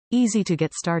Easy to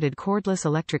get started cordless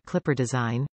electric clipper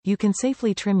design. You can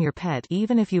safely trim your pet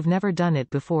even if you've never done it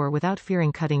before without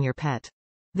fearing cutting your pet.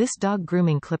 This dog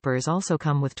grooming clippers also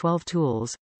come with 12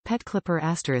 tools. Pet clipper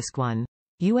 *1.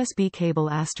 USB cable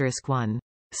 *1.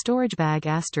 Storage bag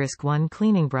 *1.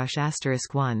 Cleaning brush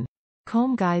 *1.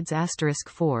 Comb guides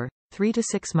 *4. 3 to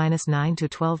 6-9 to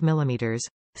 12 millimeters.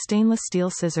 Stainless steel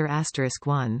scissor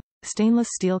 *1. Stainless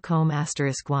steel comb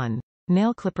 *1.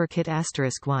 Nail clipper kit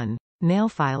 *1. Nail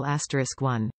file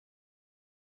 *1.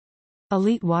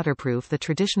 Elite waterproof. The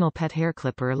traditional pet hair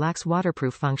clipper lacks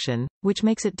waterproof function, which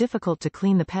makes it difficult to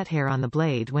clean the pet hair on the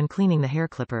blade when cleaning the hair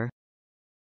clipper.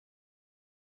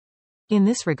 In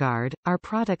this regard, our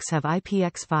products have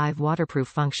IPX5 waterproof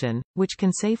function, which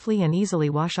can safely and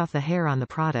easily wash off the hair on the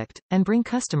product, and bring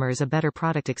customers a better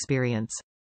product experience.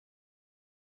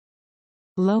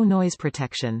 Low noise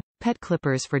protection. Pet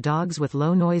clippers for dogs with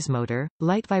low noise motor.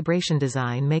 Light vibration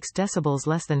design makes decibels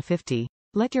less than 50.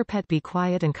 Let your pet be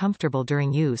quiet and comfortable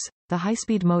during use. The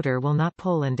high-speed motor will not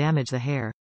pull and damage the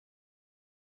hair.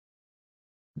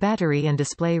 Battery and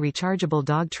display. Rechargeable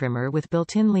dog trimmer with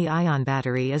built-in Li-ion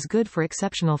battery is good for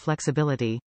exceptional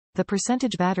flexibility. The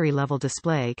percentage battery level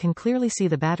display can clearly see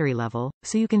the battery level,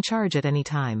 so you can charge at any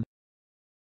time.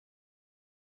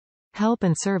 Help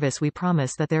and service. We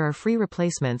promise that there are free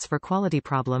replacements for quality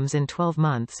problems in 12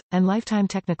 months, and lifetime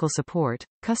technical support.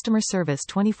 Customer service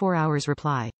 24 hours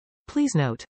reply. Please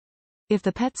note: if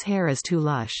the pet's hair is too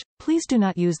lush, please do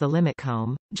not use the limit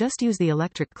comb, just use the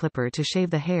electric clipper to shave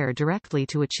the hair directly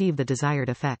to achieve the desired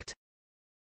effect.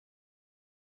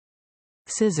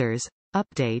 Scissors.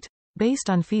 Update. Based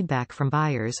on feedback from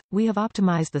buyers, we have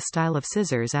optimized the style of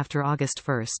scissors after August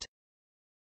 1st.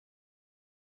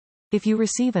 If you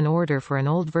receive an order for an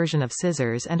old version of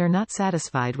scissors and are not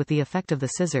satisfied with the effect of the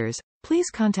scissors, please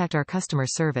contact our customer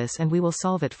service and we will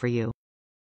solve it for you.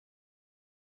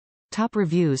 Top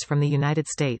reviews from the United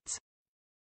States.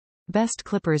 Best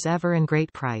clippers ever and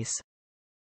great price.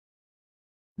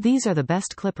 These are the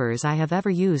best clippers I have ever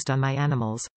used on my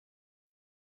animals.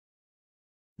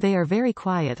 They are very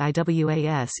quiet. I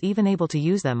was even able to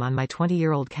use them on my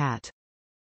 20-year-old cat.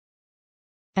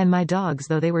 And my dogs,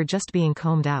 though they were just being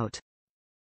combed out.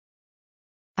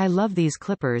 I love these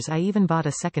clippers. I even bought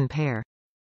a second pair.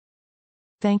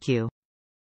 Thank you.